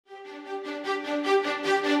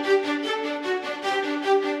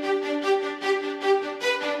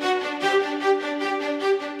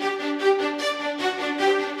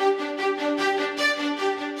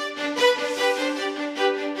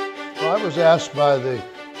asked by the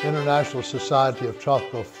International Society of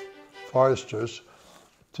Tropical Foresters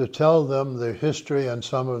to tell them the history and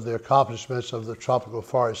some of the accomplishments of the Tropical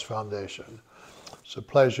Forest Foundation. It's a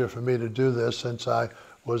pleasure for me to do this since I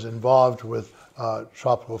was involved with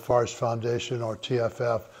Tropical Forest Foundation, or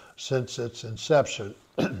TFF, since its inception.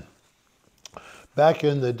 Back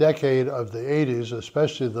in the decade of the 80s,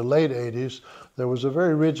 especially the late 80s, there was a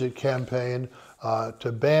very rigid campaign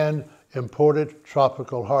to ban imported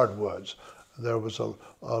tropical hardwoods. There was a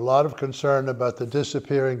lot of concern about the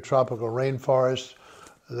disappearing tropical rainforests.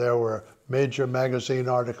 There were major magazine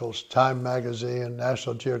articles, Time magazine,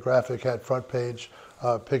 National Geographic had front page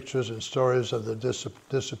pictures and stories of the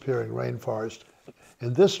disappearing rainforest.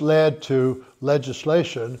 And this led to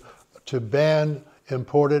legislation to ban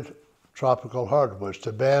imported tropical hardwoods,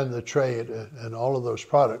 to ban the trade in all of those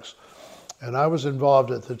products. And I was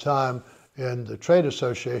involved at the time in the trade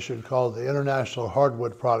association called the International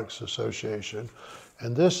Hardwood Products Association.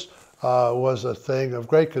 And this was a thing of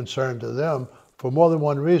great concern to them for more than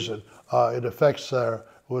one reason. It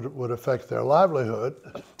would affect their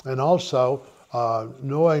livelihood, and also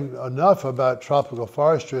knowing enough about tropical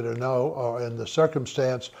forestry to know, or in the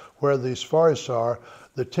circumstance where these forests are,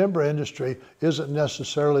 the timber industry isn't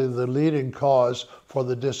necessarily the leading cause for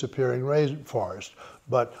the disappearing rainforest,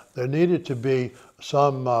 but there needed to be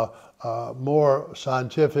some more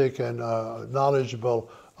scientific and knowledgeable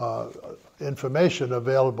information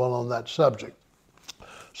available on that subject.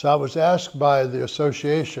 So I was asked by the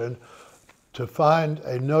association to find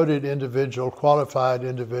a noted individual, qualified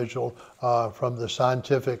individual from the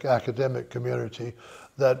scientific academic community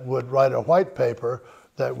that would write a white paper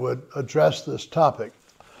that would address this topic.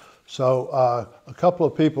 So a couple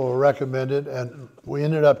of people were recommended, and we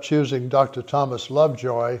ended up choosing Dr. Thomas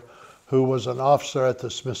Lovejoy, who was an officer at the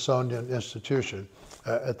Smithsonian Institution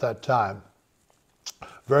at that time.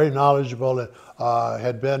 Very knowledgeable,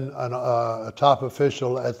 had been a top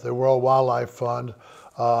official at the World Wildlife Fund,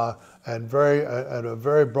 and a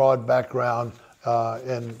very broad background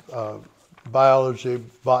in biology,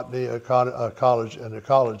 botany,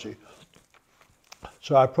 ecology.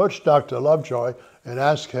 So I approached Dr. Lovejoy and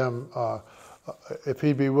asked him if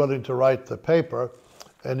he'd be willing to write the paper.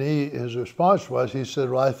 And his response was, he said,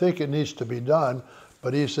 well, I think it needs to be done,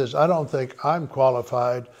 but he says, I don't think I'm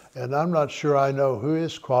qualified, and I'm not sure I know who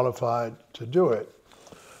is qualified to do it.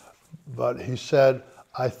 But he said,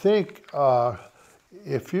 I think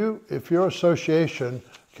if your association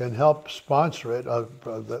can help sponsor it,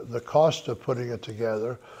 the cost of putting it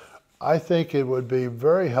together, I think it would be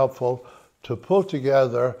very helpful to pull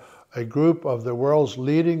together a group of the world's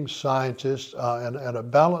leading scientists and a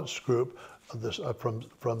balanced group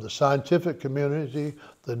from the scientific community,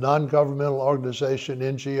 the non-governmental organization,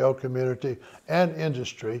 NGO community, and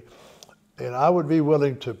industry. And I would be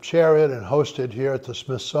willing to chair it and host it here at the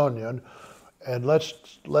Smithsonian. And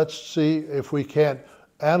let's see if we can't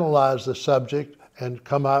analyze the subject and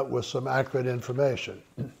come out with some accurate information.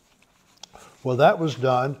 Well, that was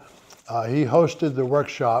done. He hosted the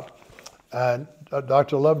workshop, and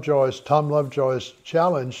Tom Lovejoy's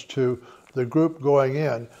challenge to the group going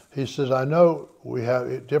in, he says, I know we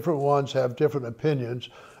have different ones have different opinions,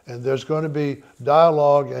 and there's going to be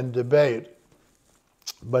dialogue and debate.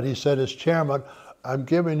 But he said, as chairman, I'm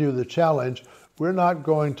giving you the challenge. We're not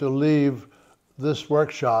going to leave this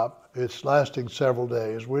workshop. It's lasting several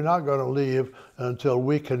days. We're not going to leave until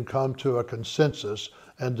we can come to a consensus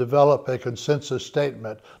and develop a consensus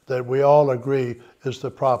statement that we all agree is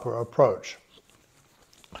the proper approach.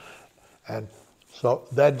 And so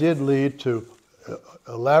that did lead to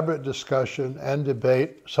elaborate discussion and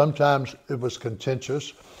debate. Sometimes it was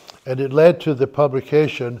contentious, and it led to the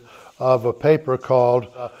publication of a paper called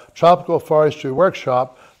Tropical Forestry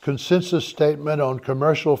Workshop, Consensus Statement on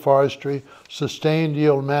Commercial Forestry, Sustained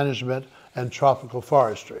Yield Management, and Tropical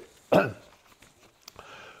Forestry.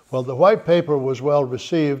 Well, the white paper was well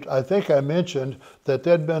received. I think I mentioned that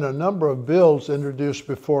there'd been a number of bills introduced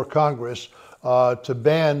before Congress to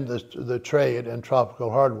ban the trade in tropical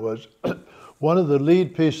hardwoods. One of the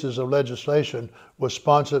lead pieces of legislation was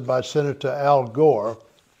sponsored by Senator Al Gore.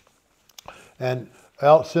 And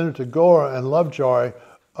Senator Gore and Lovejoy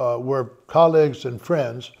were colleagues and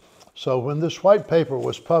friends. So when this white paper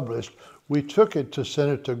was published, we took it to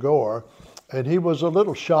Senator Gore, and he was a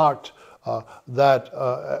little shocked that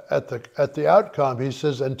at the outcome, he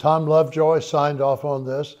says, and Tom Lovejoy signed off on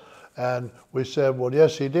this. And we said, well,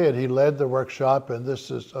 yes, he did. He led the workshop, and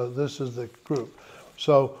this is the group.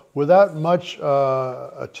 So without much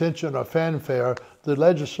attention or fanfare, the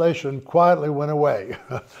legislation quietly went away.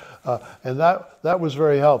 And that was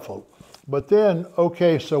very helpful. But then,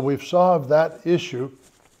 okay, so we've solved that issue.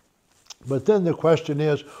 But then the question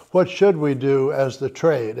is, what should we do as the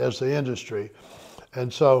trade, as the industry?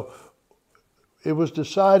 And so it was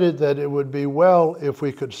decided that it would be well if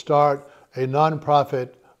we could start a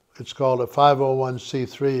nonprofit, it's called a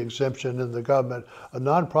 501c3 exemption in the government, a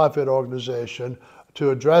nonprofit organization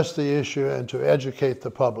to address the issue and to educate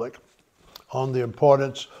the public on the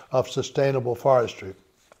importance of sustainable forestry.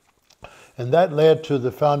 And that led to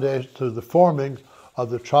the foundation, to the forming of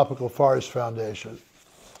the Tropical Forest Foundation.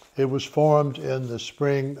 It was formed in the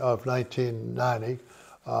spring of 1990.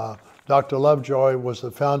 Dr. Lovejoy was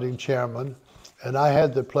the founding chairman, and I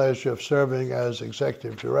had the pleasure of serving as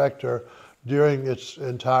executive director during its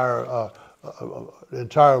entire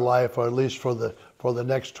life, or at least for the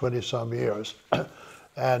next 20-some years.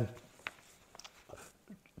 And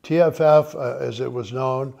TFF, as it was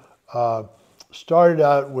known, started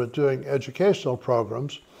out with doing educational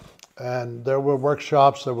programs, and there were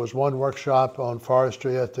workshops. There was one workshop on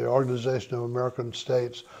forestry at the Organization of American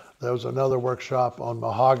States. There was another workshop on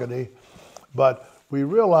mahogany. But we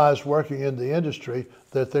realized working in the industry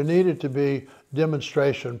that there needed to be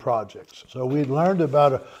demonstration projects. So we learned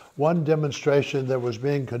about one demonstration that was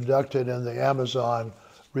being conducted in the Amazon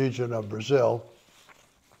region of Brazil.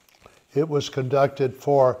 It was conducted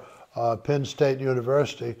for Penn State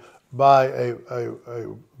University by a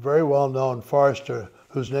very well-known forester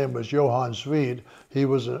whose name was Johann Swede. He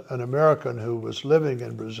was an American who was living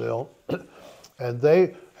in Brazil, and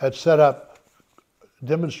they had set up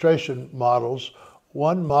demonstration models.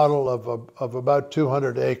 One model of about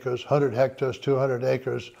 200 acres, 100 hectares, 200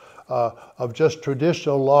 acres of just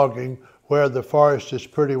traditional logging where the forest is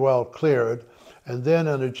pretty well cleared, and then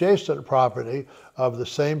an adjacent property of the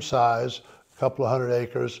same size, a couple of hundred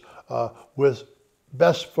acres, with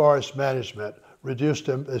best forest management.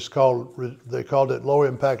 They called it low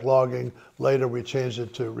impact logging. Later we changed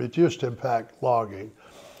it to reduced impact logging.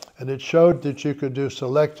 And it showed that you could do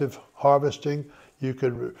selective harvesting. You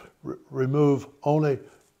could remove only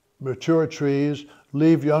mature trees,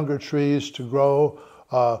 leave younger trees to grow,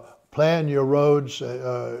 plan your roads,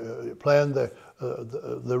 plan the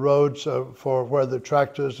roads for where the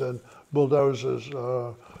tractors and bulldozers,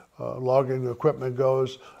 logging equipment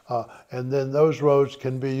goes, and then those roads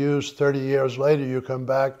can be used 30 years later. You come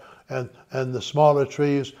back and the smaller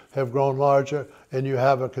trees have grown larger, and you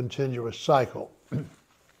have a continuous cycle.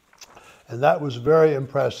 And that was very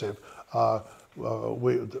impressive.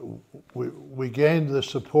 We gained the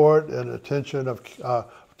support and attention of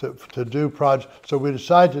to do projects. So we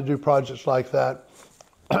decided to do projects like that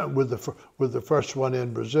with the first one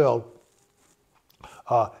in Brazil.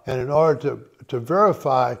 And in order to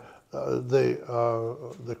verify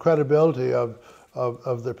the credibility of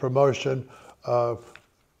the promotion, the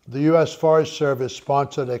U.S. Forest Service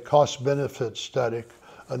sponsored a cost-benefit study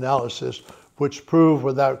analysis, which proved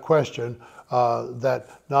without question that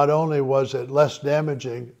not only was it less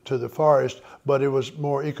damaging to the forest, but it was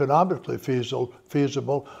more economically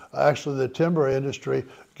feasible. Actually, the timber industry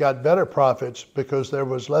got better profits because there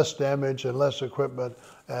was less damage and less equipment,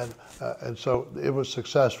 and so it was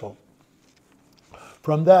successful.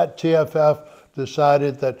 From that, TFF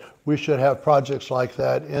decided that we should have projects like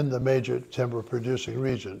that in the major timber producing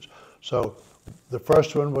regions. So the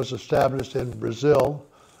first one was established in Brazil.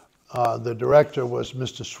 The director was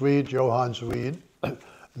Mr. Swede, Johann Swede.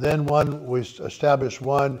 Then we established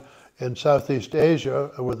one in Southeast Asia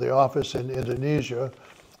with the office in Indonesia.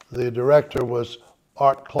 The director was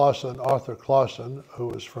Arthur Clausen, who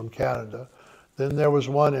was from Canada. Then there was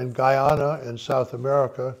one in Guyana in South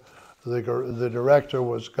America. The director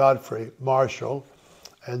was Godfrey Marshall.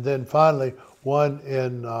 And then finally, one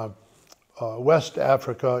in West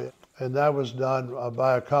Africa, and that was done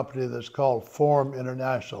by a company that's called Form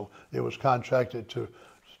International. It was contracted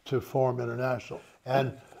to Form International.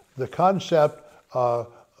 And the concept,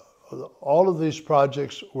 all of these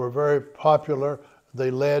projects were very popular. They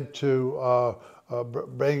led to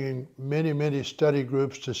bringing many, many study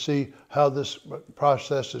groups to see how this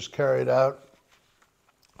process is carried out.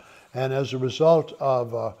 And as a result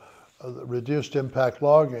of reduced impact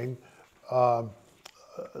logging,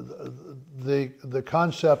 the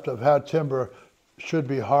concept of how timber should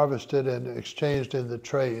be harvested and exchanged in the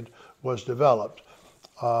trade was developed.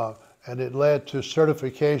 And it led to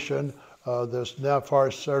certification. There's now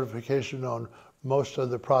forest certification on most of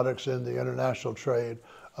the products in the international trade.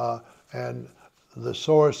 And the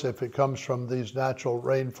source, if it comes from these natural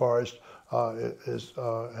rainforests,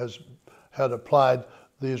 has had applied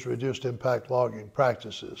these reduced impact logging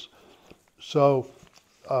practices. So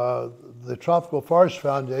the Tropical Forest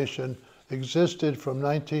Foundation existed from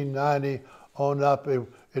 1990 on up.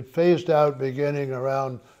 It phased out beginning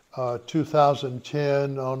around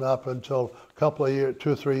 2010 on up until a couple of years,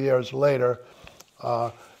 2 or 3 years later,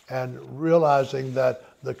 and realizing that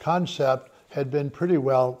the concept had been pretty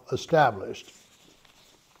well established.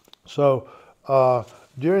 So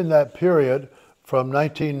during that period, from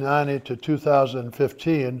 1990 to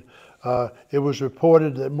 2015, it was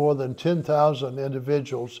reported that more than 10,000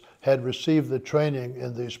 individuals had received the training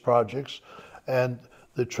in these projects, and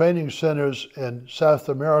the training centers in South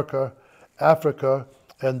America, Africa,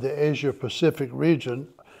 and the Asia-Pacific region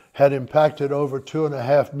had impacted over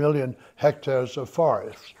 2.5 million hectares of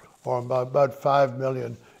forest, or about 5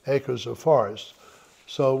 million acres of forest.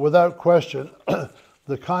 So without question,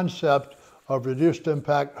 the concept of reduced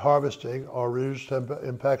impact harvesting or reduced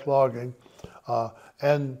impact logging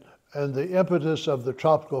and the impetus of the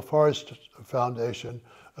Tropical Forest Foundation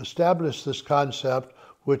established this concept,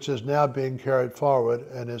 which is now being carried forward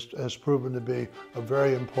and has proven to be a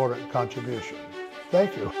very important contribution.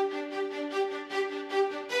 Thank you.